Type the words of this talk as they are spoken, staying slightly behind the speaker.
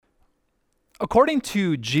According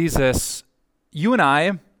to Jesus, you and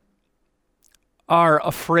I are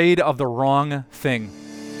afraid of the wrong thing.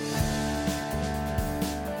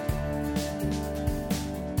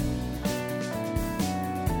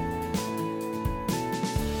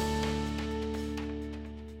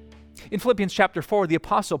 In Philippians chapter 4, the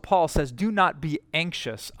Apostle Paul says, do not be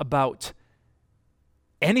anxious about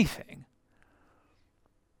anything.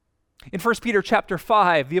 In 1 Peter chapter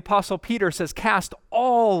 5, the Apostle Peter says, cast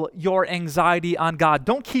all your anxiety on God.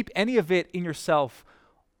 Don't keep any of it in yourself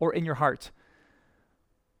or in your heart.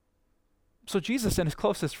 So Jesus and his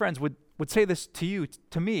closest friends would say this to you,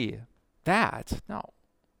 to me, that. No,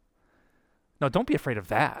 don't be afraid of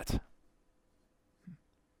that.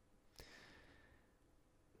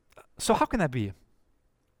 So how can that be?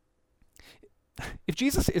 If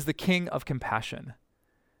Jesus is the King of compassion,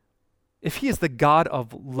 if he is the God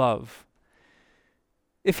of love,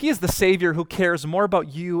 if he is the Savior who cares more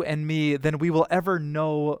about you and me than we will ever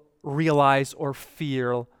know, realize, or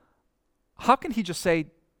feel, how can he just say,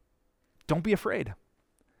 don't be afraid?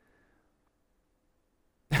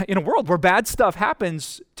 In a world where bad stuff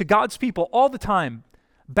happens to God's people all the time,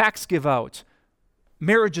 backs give out,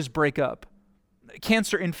 marriages break up,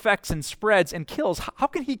 cancer infects and spreads and kills, how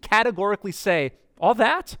can he categorically say, all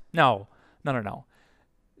that? No.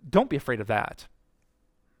 Don't be afraid of that.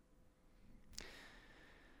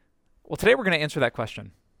 Well, today we're going to answer that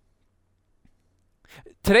question.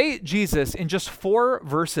 Today, Jesus, in just 4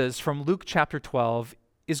 verses from Luke chapter 12,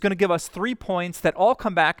 is going to give us 3 points that all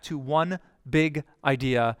come back to one big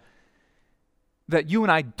idea, that you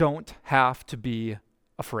and I don't have to be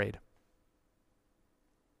afraid.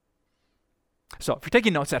 So if you're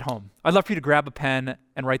taking notes at home, I'd love for you to grab a pen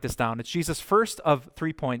and write this down. It's Jesus' first of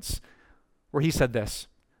 3 points where he said this: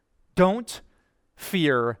 don't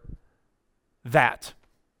fear that.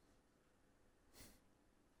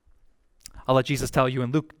 I'll let Jesus tell you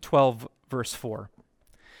in Luke 12, verse 4.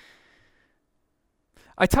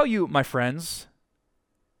 I tell you, my friends,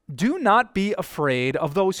 do not be afraid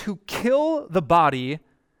of those who kill the body,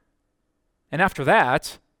 and after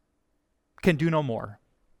that, can do no more.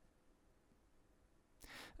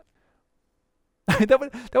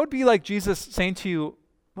 That would be like Jesus saying to you,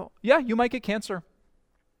 well, yeah, you might get cancer.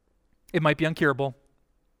 It might be uncurable.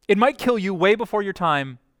 It might kill you way before your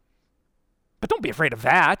time, but don't be afraid of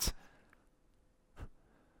that.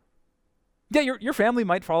 Yeah, your family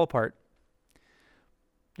might fall apart.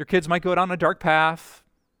 Your kids might go down a dark path.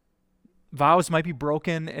 Vows might be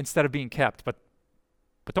broken instead of being kept, but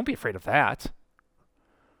don't be afraid of that.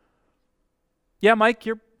 Yeah, Mike,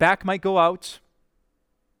 your back might go out.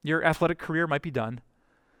 Your athletic career might be done.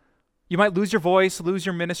 You might lose your voice, lose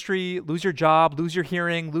your ministry, lose your job, lose your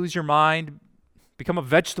hearing, lose your mind, become a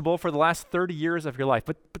vegetable for the last 30 years of your life.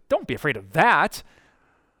 But don't be afraid of that.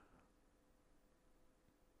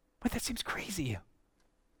 But that seems crazy.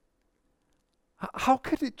 How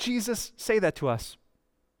could Jesus say that to us?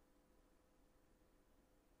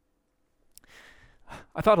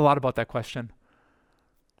 I thought a lot about that question.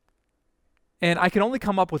 And I can only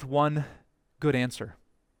come up with one good answer.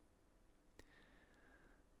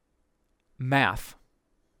 Math.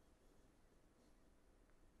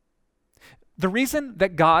 The reason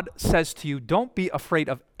that God says to you, don't be afraid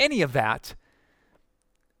of any of that,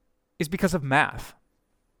 is because of math.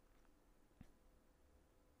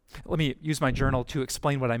 Let me use my journal to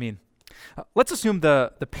explain what I mean. Let's assume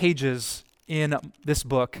the pages in this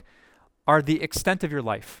book are the extent of your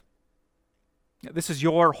life. This is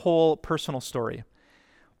your whole personal story.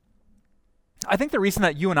 I think the reason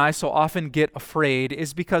that you and I so often get afraid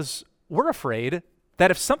is because we're afraid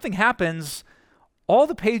that if something happens, all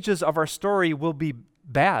the pages of our story will be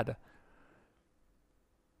bad.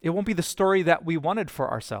 It won't be the story that we wanted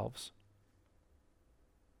for ourselves.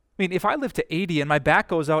 I mean, if I live to 80 and my back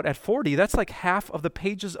goes out at 40, that's like half of the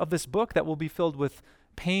pages of this book that will be filled with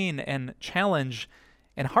pain and challenge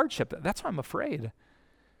and hardship. That's why I'm afraid.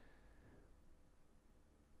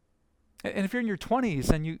 And if you're in your 20s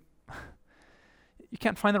and you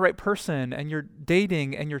can't find the right person and you're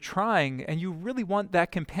dating and you're trying and you really want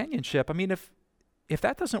that companionship, I mean, if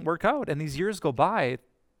that doesn't work out and these years go by,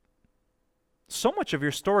 so much of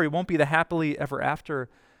your story won't be the happily ever after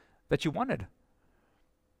that you wanted.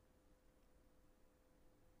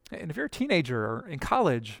 And if you're a teenager or in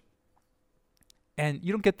college and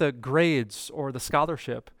you don't get the grades or the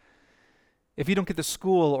scholarship, if you don't get the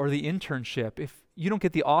school or the internship, if you don't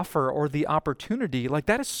get the offer or the opportunity, like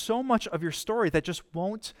that is so much of your story that just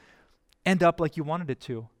won't end up like you wanted it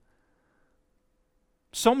to.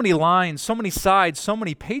 So many lines, so many sides, so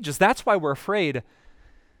many pages. That's why we're afraid.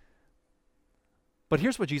 But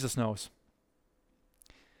here's what Jesus knows.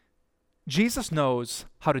 Jesus knows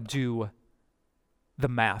how to do the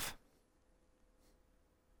math.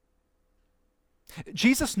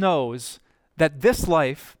 Jesus knows that this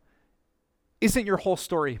life isn't your whole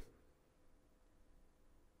story.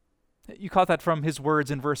 You caught that from his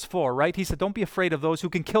words in verse 4, right? He said, don't be afraid of those who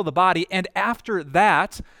can kill the body, and after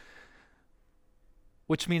that,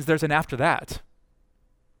 which means there's an after that,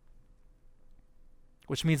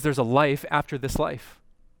 which means there's a life after this life.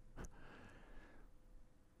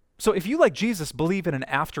 So if you, like Jesus, believe in an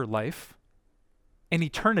afterlife, an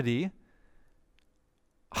eternity,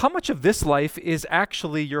 how much of this life is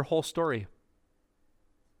actually your whole story?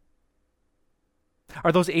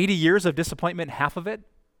 Are those 80 years of disappointment half of it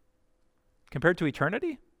compared to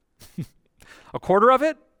eternity? A quarter of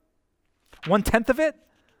it? 1/10 of it?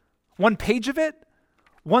 1 page of it?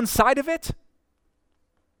 1 side of it?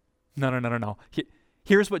 No.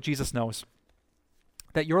 Here's what Jesus knows.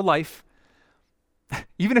 That your life,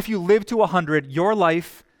 even if you live to 100, your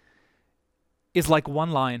life is like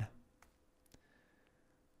one line.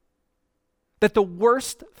 That the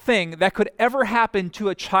worst thing that could ever happen to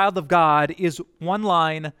a child of God is one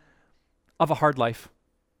line of a hard life.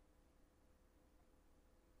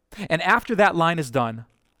 And after that line is done,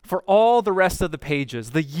 for all the rest of the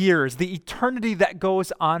pages, the years, the eternity that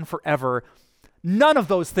goes on forever, none of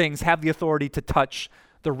those things have the authority to touch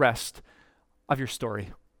the rest of your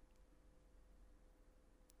story.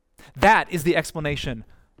 That is the explanation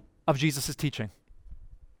of Jesus' teaching.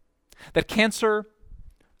 That cancer,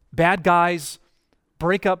 bad guys,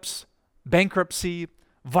 breakups, bankruptcy,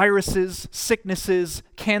 viruses, sicknesses,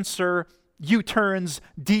 cancer, U-turns,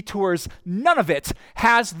 detours, none of it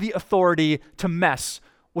has the authority to mess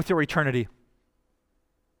with your eternity.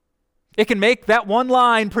 It can make that one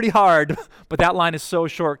line pretty hard, but that line is so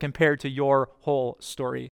short compared to your whole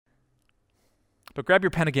story. But grab your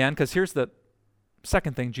pen again, because here's the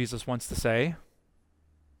second thing Jesus wants to say.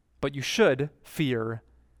 But you should fear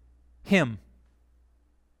him.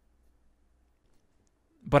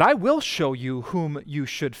 But I will show you whom you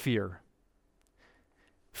should fear.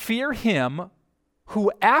 Fear him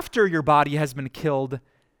who, after your body has been killed,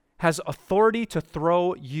 has authority to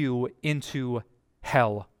throw you into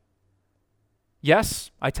hell.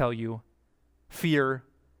 Yes, I tell you, fear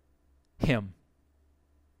him.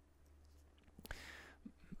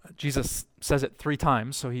 Jesus says it 3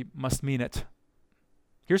 times, so he must mean it.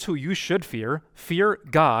 Here's who you should fear. Fear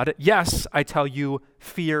God. Yes, I tell you,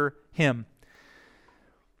 fear him.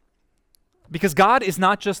 Because God is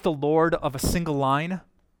not just the Lord of a single line.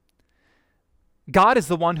 God is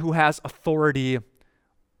the one who has authority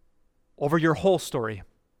over your whole story.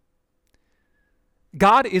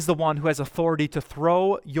 God is the one who has authority to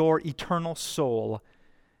throw your eternal soul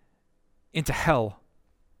into hell.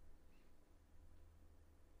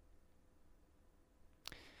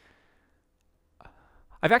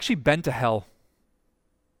 I've actually been to hell.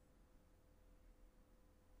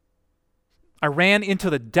 I ran into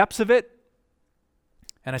the depths of it,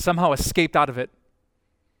 and I somehow escaped out of it.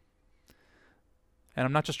 And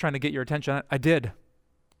I'm not just trying to get your attention. I did.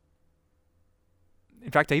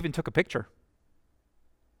 In fact, I even took a picture.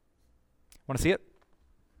 Want to see it?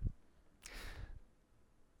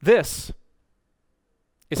 This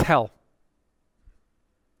is hell.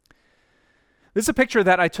 This is a picture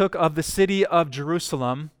that I took of the city of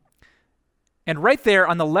Jerusalem. And right there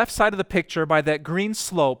on the left side of the picture by that green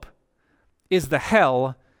slope is the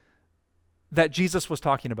hell that Jesus was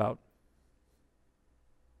talking about.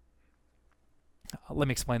 Let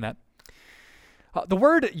me explain that. The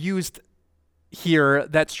word used here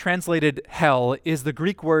that's translated hell is the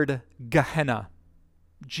Greek word Gehenna,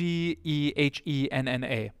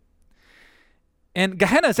 Gehenna. And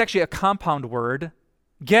Gehenna is actually a compound word.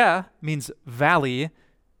 Ge means valley,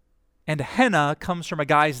 and Henna comes from a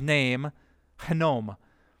guy's name, Hinnom.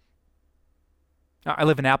 I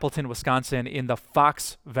live in Appleton, Wisconsin, in the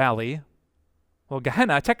Fox Valley. Well,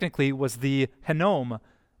 Gehenna technically was the Hinnom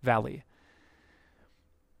Valley.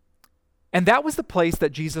 And that was the place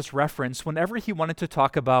that Jesus referenced whenever he wanted to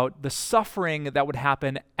talk about the suffering that would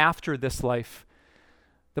happen after this life,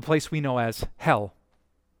 the place we know as hell.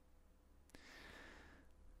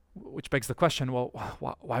 Which begs the question, well,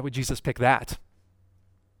 why would Jesus pick that?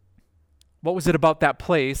 What was it about that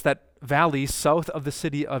place, that valley south of the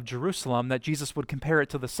city of Jerusalem, that Jesus would compare it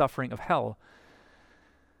to the suffering of hell?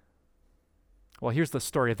 Well, here's the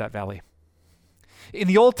story of that valley. In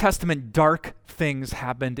the Old Testament, dark things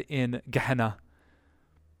happened in Gehenna.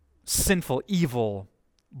 Sinful, evil,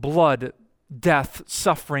 blood, death,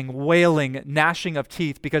 suffering, wailing, gnashing of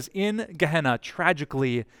teeth, because in Gehenna,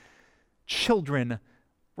 tragically, children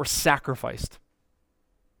were sacrificed.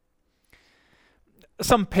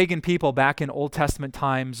 Some pagan people back in Old Testament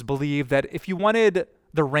times believed that if you wanted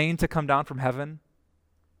the rain to come down from heaven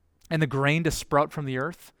and the grain to sprout from the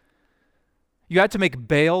earth, you had to make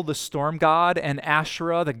Baal, the storm god, and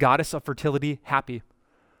Asherah, the goddess of fertility, happy.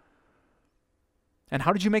 And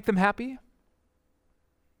how did you make them happy?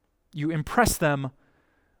 You impressed them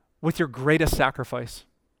with your greatest sacrifice.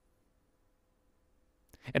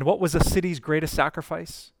 And what was a city's greatest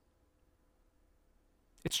sacrifice?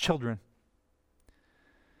 Its children.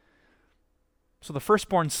 So the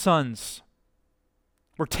firstborn sons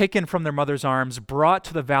were taken from their mother's arms, brought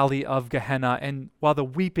to the valley of Gehenna, and while the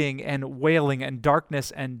weeping and wailing and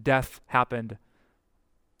darkness and death happened,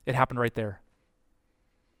 it happened right there.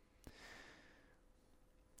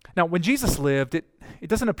 Now, when Jesus lived, it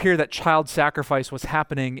doesn't appear that child sacrifice was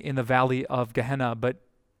happening in the valley of Gehenna, but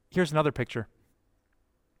here's another picture.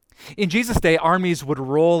 In Jesus' day, armies would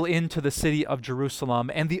roll into the city of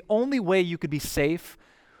Jerusalem, and the only way you could be safe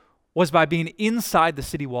was by being inside the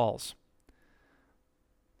city walls.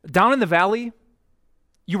 Down in the valley,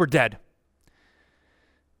 you were dead.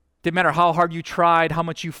 Didn't matter how hard you tried, how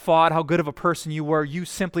much you fought, how good of a person you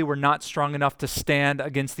simply were not strong enough to stand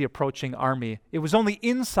against the approaching army. It was only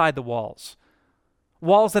inside the walls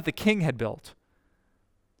that the king had built,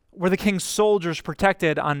 where the king's soldiers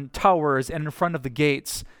protected on towers and in front of the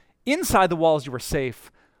gates. Inside the walls, you were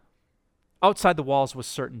safe. Outside the walls was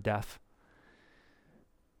certain death.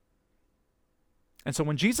 And so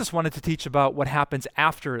when Jesus wanted to teach about what happens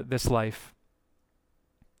after this life,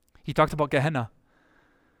 he talked about Gehenna,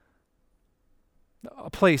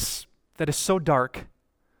 a place that is so dark,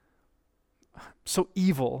 so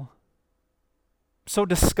evil, so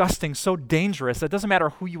disgusting, so dangerous. It doesn't matter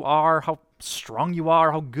who you are, how strong you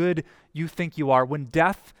are, how good you think you are. When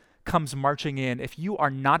death comes marching in, if you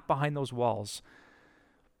are not behind those walls,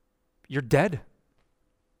 you're dead.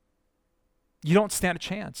 You don't stand a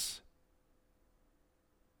chance.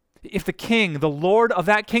 If the king, the Lord of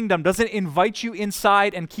that kingdom, doesn't invite you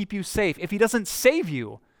inside and keep you safe, if he doesn't save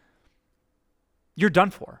you, you're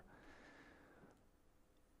done for.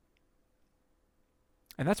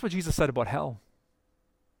 And that's what Jesus said about hell.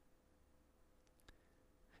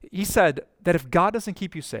 He said that if God doesn't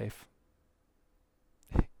keep you safe,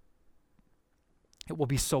 it will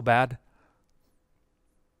be so bad.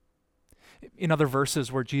 In other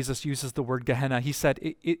verses where Jesus uses the word Gehenna, he said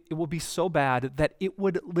it will be so bad that it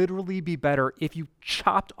would literally be better if you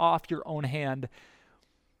chopped off your own hand,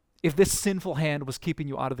 if this sinful hand was keeping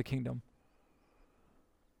you out of the kingdom.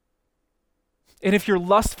 And if your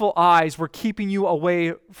lustful eyes were keeping you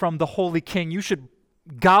away from the Holy King, you should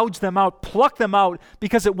gouge them out, pluck them out,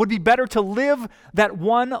 because it would be better to live that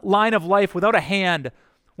one line of life without a hand,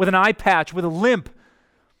 with an eye patch, with a limp,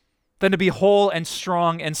 than to be whole and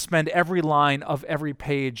strong and spend every line of every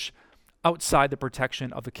page outside the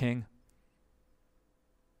protection of the King.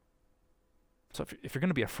 So if you're going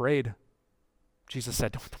to be afraid, Jesus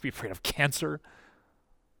said, don't be afraid of cancer,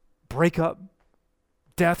 breakup,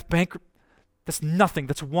 death, bankruptcy. That's nothing.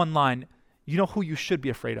 That's one line. You know who you should be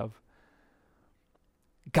afraid of?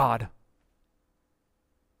 God.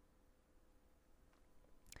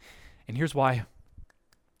 And here's why.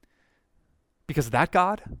 Because that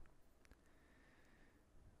God,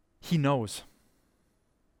 he knows.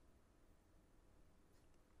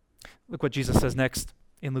 Look what Jesus says next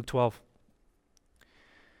in Luke 12.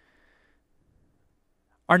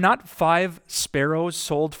 Are not 5 sparrows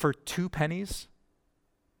sold for 2 pennies?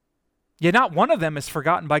 Yet not one of them is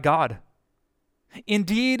forgotten by God.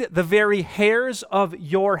 Indeed, the very hairs of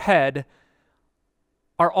your head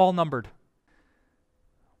are all numbered.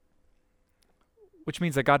 Which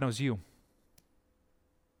means that God knows you.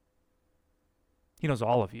 He knows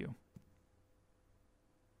all of you.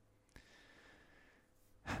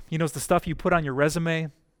 He knows the stuff you put on your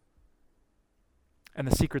resume and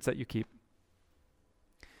the secrets that you keep.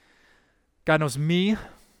 God knows me,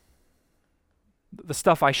 the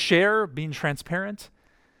stuff I share, being transparent,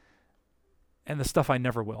 and the stuff I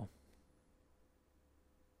never will.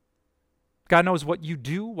 God knows what you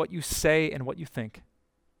do, what you say, and what you think.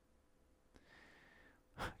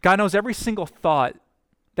 God knows every single thought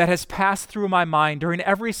that has passed through my mind during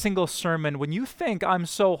every single sermon when you think I'm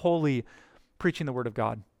so holy preaching the Word of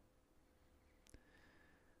God.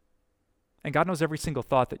 And God knows every single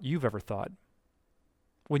thought that you've ever thought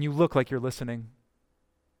when you look like you're listening,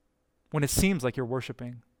 when it seems like you're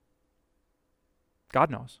worshiping. God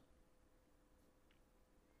knows.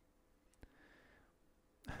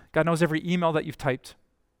 God knows every email that you've typed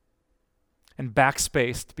and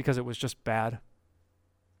backspaced because it was just bad.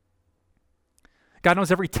 God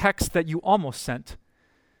knows every text that you almost sent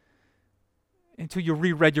until you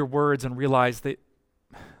reread your words and realized that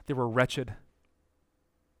they were wretched.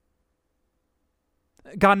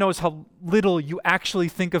 God knows how little you actually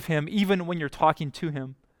think of him, even when you're talking to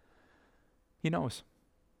him. He knows.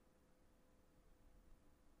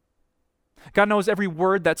 God knows every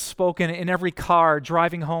word that's spoken in every car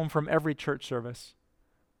driving home from every church service.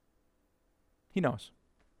 He knows.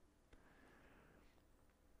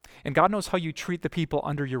 And God knows how you treat the people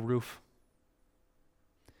under your roof.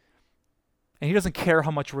 And he doesn't care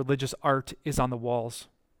how much religious art is on the walls.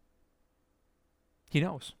 He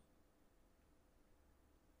knows.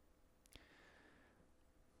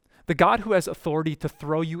 The God who has authority to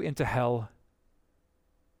throw you into hell,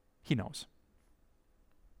 he knows.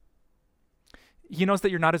 He knows that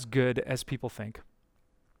you're not as good as people think.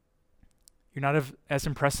 You're not as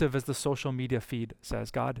impressive as the social media feed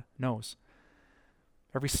says. God knows.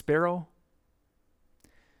 Every sparrow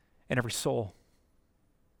and every soul.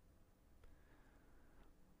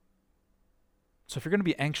 So if you're going to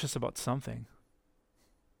be anxious about something,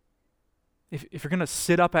 if you're going to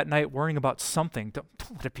sit up at night worrying about something, don't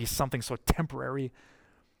let it be something so temporary.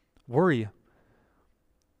 Worry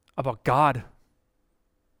about God.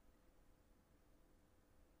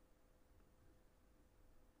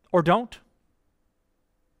 Or don't.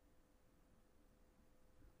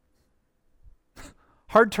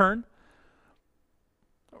 Hard turn.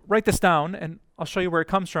 Write this down, and I'll show you where it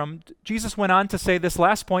comes from. Jesus went on to say this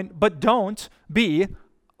last point, but don't be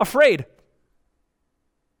afraid.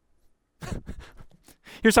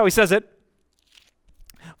 Here's how he says it.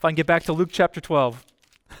 If I can get back to Luke chapter 12.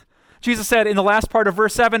 Jesus said in the last part of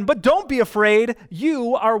verse 7, but don't be afraid,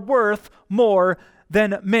 you are worth more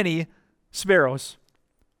than many sparrows.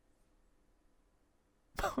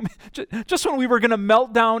 Just when we were going to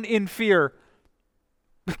melt down in fear,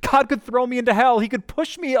 God could throw me into hell. He could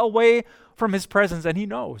push me away from his presence, and he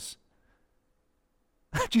knows.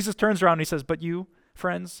 Jesus turns around and he says, but you,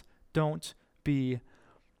 friends, don't be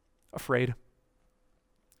afraid.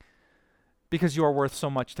 Because you are worth so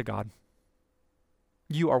much to God.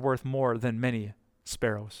 You are worth more than many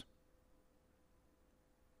sparrows.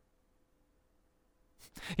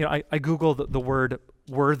 You know, I Googled the word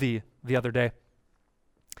worthy the other day.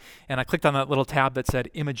 And I clicked on that little tab that said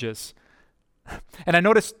images. And I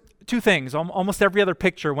noticed two things. Almost every other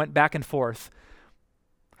picture went back and forth.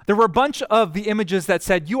 There were a bunch of the images that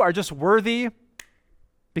said, you are just worthy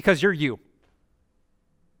because you're you.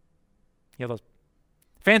 You know, those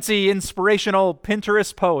fancy, inspirational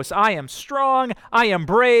Pinterest posts. I am strong. I am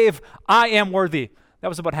brave. I am worthy. That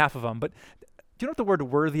was about half of them. But do you know what the word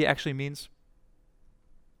worthy actually means?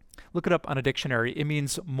 Look it up on a dictionary. It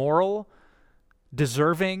means moral,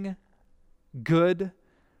 deserving, good,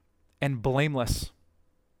 and blameless.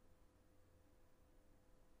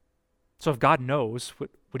 So if God knows,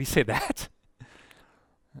 would he say that?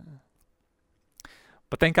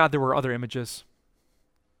 But thank God there were other images.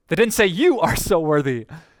 They didn't say, you are so worthy.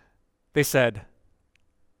 They said,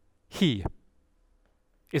 he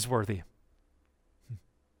is worthy.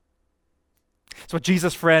 It's what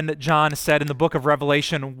Jesus' friend John said in the book of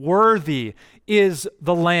Revelation, worthy is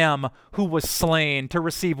the Lamb who was slain to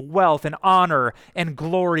receive wealth and honor and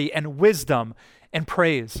glory and wisdom and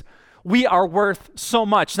praise. We are worth so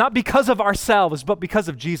much, not because of ourselves, but because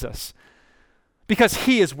of Jesus. Because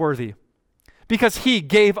he is worthy. Because he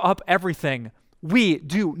gave up everything. We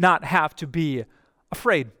do not have to be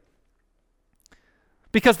afraid.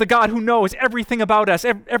 Because the God who knows everything about us,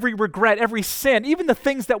 every regret, every sin, even the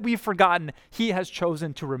things that we've forgotten, he has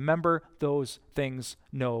chosen to remember those things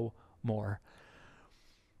no more.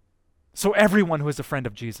 So everyone who is a friend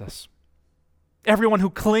of Jesus, everyone who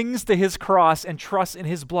clings to his cross and trusts in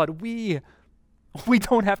his blood, we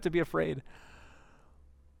don't have to be afraid.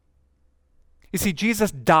 You see,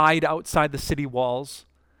 Jesus died outside the city walls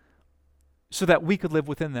so that we could live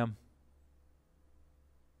within them.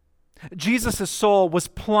 Jesus' soul was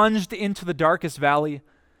plunged into the darkest valley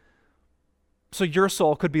so your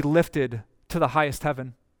soul could be lifted to the highest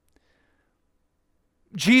heaven.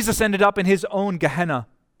 Jesus ended up in his own Gehenna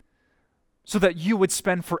so that you would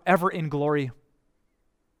spend forever in glory.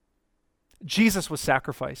 Jesus was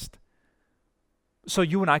sacrificed so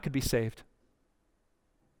you and I could be saved.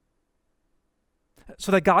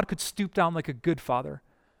 So that God could stoop down like a good father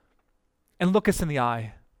and look us in the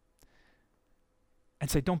eye and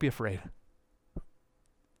say, don't be afraid.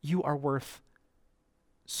 You are worth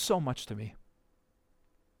so much to me.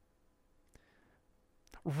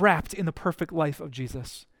 Wrapped in the perfect life of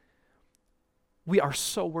Jesus, we are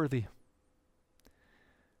so worthy.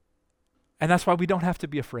 And that's why we don't have to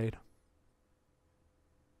be afraid.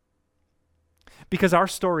 Because our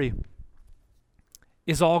story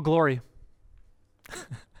is all glory.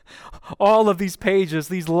 all of these pages,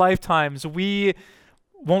 these lifetimes, we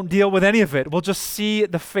won't deal with any of it. We'll just see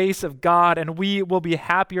the face of God, and we will be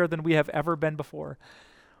happier than we have ever been before.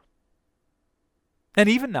 And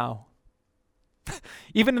even now,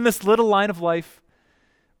 even in this little line of life,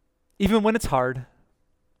 even when it's hard,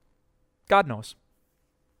 God knows.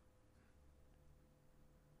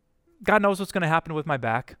 God knows what's going to happen with my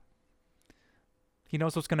back. He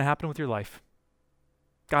knows what's going to happen with your life.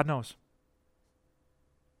 God knows.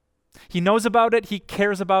 He knows about it. He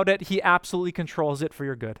cares about it. He absolutely controls it for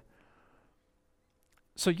your good.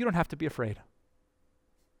 So you don't have to be afraid.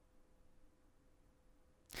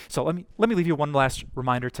 So let me leave you one last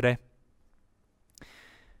reminder today.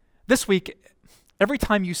 This week, every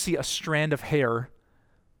time you see a strand of hair,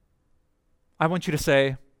 I want you to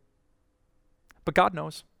say, but God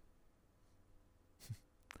knows.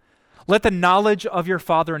 Let the knowledge of your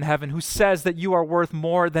Father in heaven, who says that you are worth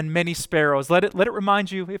more than many sparrows, let it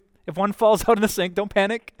remind you, if one falls out in the sink, don't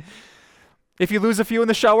panic. If you lose a few in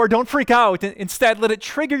the shower, don't freak out. Instead, let it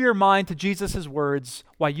trigger your mind to Jesus' words,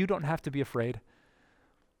 why you don't have to be afraid.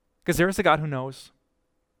 Because there is a God who knows,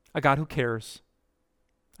 a God who cares,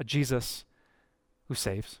 a Jesus who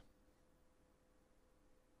saves.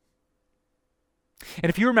 And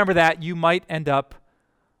if you remember that, you might end up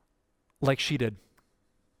like she did.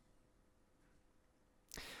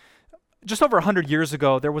 Just over 100 years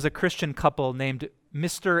ago, there was a Christian couple named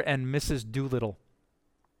Mr. and Mrs. Doolittle.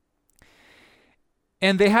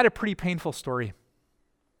 And they had a pretty painful story.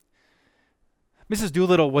 Mrs.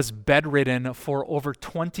 Doolittle was bedridden for over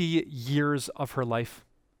 20 years of her life.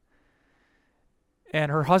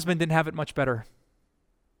 And her husband didn't have it much better.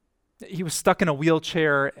 He was stuck in a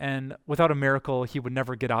wheelchair, and without a miracle, he would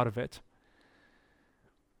never get out of it.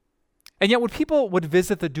 And yet when people would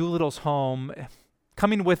visit the Doolittles' home,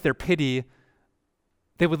 coming with their pity,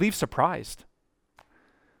 they would leave surprised.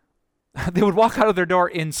 They would walk out of their door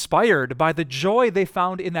inspired by the joy they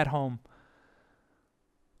found in that home.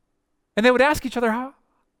 And they would ask each other,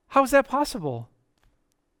 how is that possible?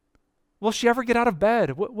 Will she ever get out of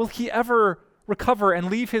bed? Will he ever recover and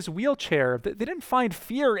leave his wheelchair? They didn't find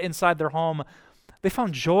fear inside their home. They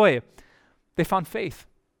found joy. They found faith.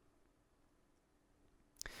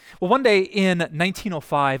 Well, one day in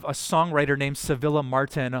 1905, a songwriter named Sevilla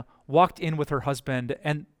Martin walked in with her husband,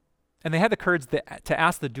 and they had the courage to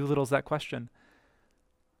ask the Doolittles that question.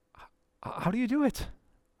 How do you do it?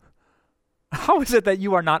 How is it that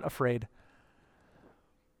you are not afraid?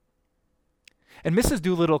 And Mrs.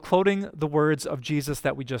 Doolittle, quoting the words of Jesus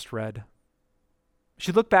that we just read,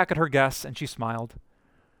 she looked back at her guests and she smiled.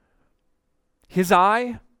 His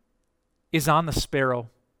eye is on the sparrow.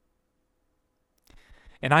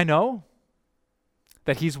 And I know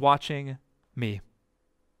that he's watching me.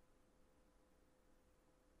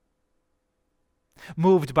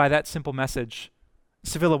 Moved by that simple message,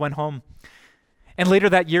 Sevilla went home. And later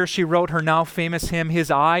that year, she wrote her now famous hymn,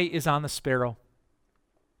 His Eye is on the Sparrow.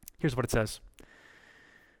 Here's what it says.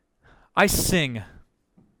 I sing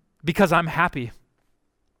because I'm happy.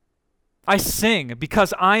 I sing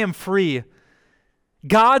because I am free.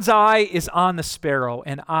 God's eye is on the sparrow,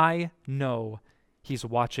 and I know he's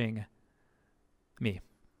watching me.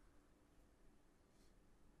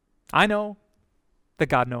 I know that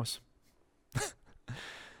God knows.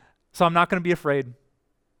 So I'm not going to be afraid.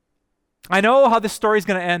 I know how this story is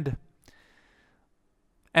going to end.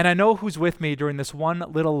 And I know who's with me during this one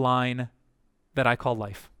little line that I call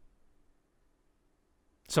life.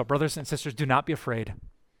 So, brothers and sisters, do not be afraid.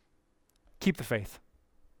 Keep the faith.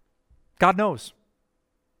 God knows.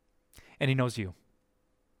 And he knows you.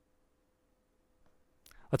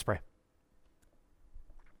 Let's pray.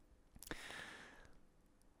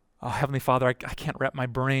 Oh, Heavenly Father, I can't wrap my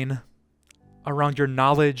brain around your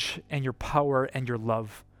knowledge and your power and your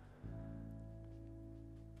love.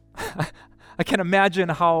 I can't imagine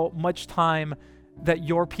how much time that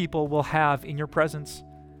your people will have in your presence.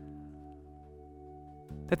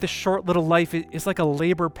 That this short little life is like a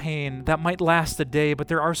labor pain that might last a day, but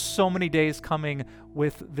there are so many days coming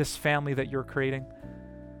with this family that you're creating.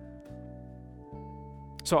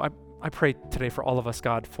 So I pray today for all of us,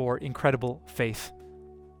 God, for incredible faith.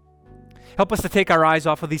 Help us to take our eyes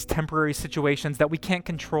off of these temporary situations that we can't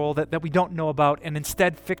control, that we don't know about, and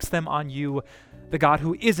instead fix them on you, the God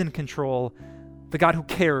who is in control, the God who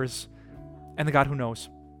cares, and the God who knows.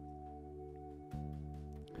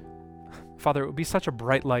 Father, it would be such a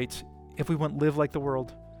bright light if we wouldn't live like the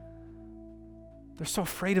world. They're so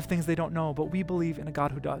afraid of things they don't know, but we believe in a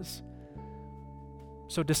God who does.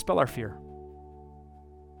 So dispel our fear.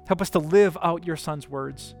 Help us to live out your Son's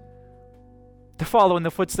words, to follow in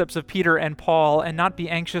the footsteps of Peter and Paul and not be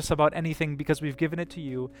anxious about anything because we've given it to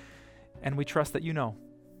you. and we trust that you know,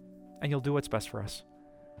 and you'll do what's best for us.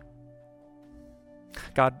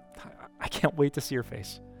 God, I can't wait to see your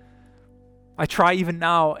face. I try even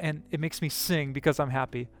now, and it makes me sing because I'm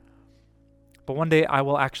happy. But one day I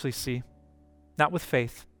will actually see, not with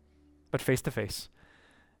faith, but face to face.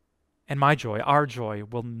 And my joy, our joy,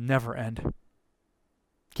 will never end.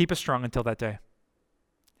 Keep us strong until that day.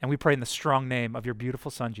 And we pray in the strong name of your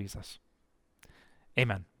beautiful Son, Jesus.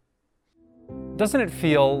 Amen. Doesn't it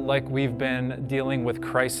feel like we've been dealing with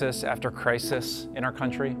crisis after crisis in our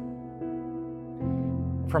country?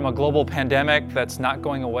 From a global pandemic that's not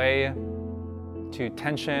going away, to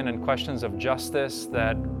tension and questions of justice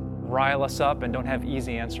that rile us up and don't have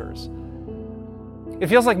easy answers. It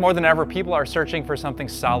feels like more than ever, people are searching for something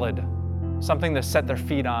solid, something to set their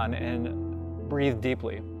feet on and breathe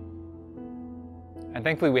deeply. And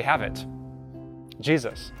thankfully we have it.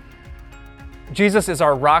 Jesus. Jesus is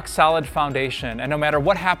our rock-solid foundation, and no matter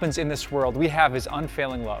what happens in this world, we have his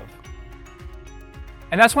unfailing love.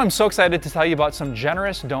 And that's why I'm so excited to tell you about some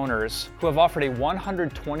generous donors who have offered a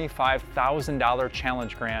 $125,000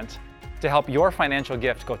 challenge grant to help your financial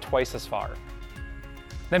gift go twice as far.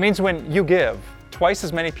 That means when you give, twice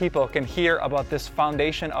as many people can hear about this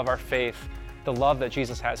foundation of our faith, the love that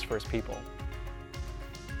Jesus has for his people.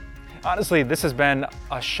 Honestly, this has been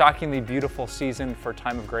a shockingly beautiful season for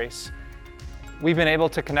Time of Grace. We've been able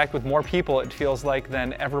to connect with more people, it feels like,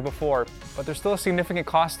 than ever before, but there's still a significant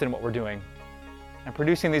cost in what we're doing. And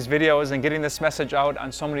producing these videos and getting this message out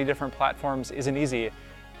on so many different platforms isn't easy,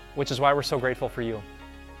 which is why we're so grateful for you.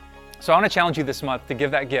 So I want to challenge you this month to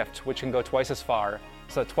give that gift, which can go twice as far,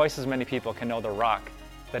 so that twice as many people can know the rock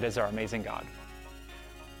that is our amazing God.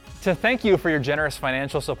 To thank you for your generous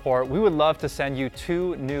financial support, we would love to send you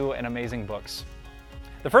 2 new and amazing books.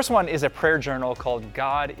 The first one is a prayer journal called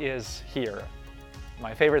God is Here,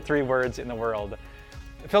 my favorite 3 words in the world.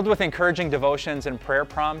 Filled with encouraging devotions and prayer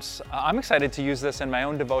prompts, I'm excited to use this in my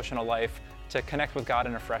own devotional life to connect with God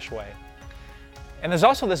in a fresh way. And there's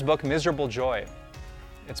also this book, Miserable Joy.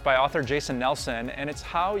 It's by author Jason Nelson, and it's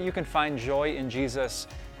how you can find joy in Jesus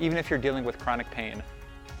even if you're dealing with chronic pain.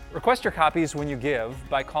 Request your copies when you give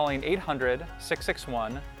by calling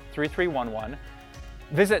 800-661-3311.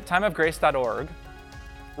 Visit timeofgrace.org.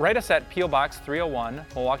 Write us at P.O. Box 301,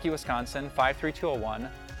 Milwaukee, Wisconsin 53201,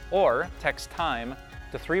 or text TIME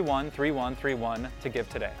to 313131 to give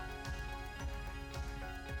today.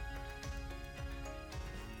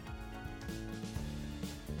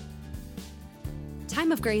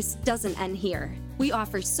 Time of Grace doesn't end here. We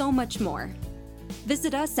offer so much more.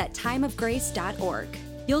 Visit us at timeofgrace.org.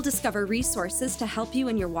 You'll discover resources to help you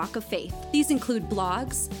in your walk of faith. These include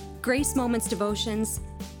blogs, Grace Moments devotions,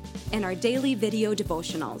 and our daily video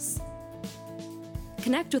devotionals.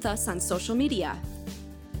 Connect with us on social media.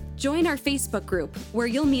 Join our Facebook group, where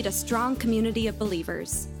you'll meet a strong community of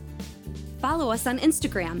believers. Follow us on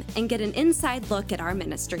Instagram and get an inside look at our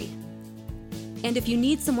ministry. And if you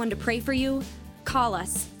need someone to pray for you, call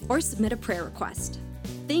us or submit a prayer request.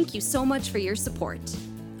 Thank you so much for your support.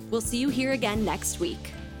 We'll see you here again next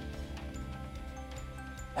week.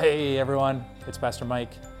 Hey everyone, it's Pastor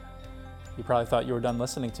Mike. You probably thought you were done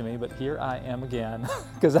listening to me, but here I am again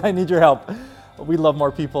because I need your help. We love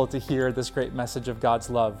more people to hear this great message of God's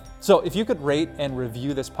love. So if you could rate and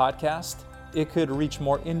review this podcast, it could reach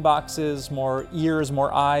more inboxes, more ears,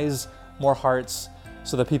 more eyes, more hearts,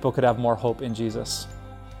 so that people could have more hope in Jesus.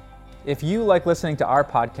 If you like listening to our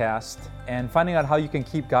podcast and finding out how you can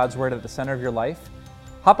keep God's Word at the center of your life,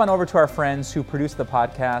 hop on over to our friends who produce the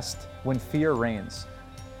podcast When Fear Reigns.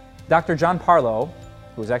 Dr. John Parlow,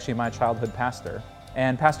 who is actually my childhood pastor,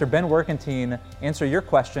 and Pastor Ben Workentine answer your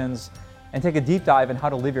questions and take a deep dive in how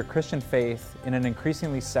to live your Christian faith in an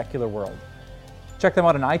increasingly secular world. Check them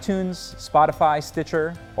out on iTunes, Spotify,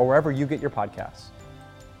 Stitcher, or wherever you get your podcasts.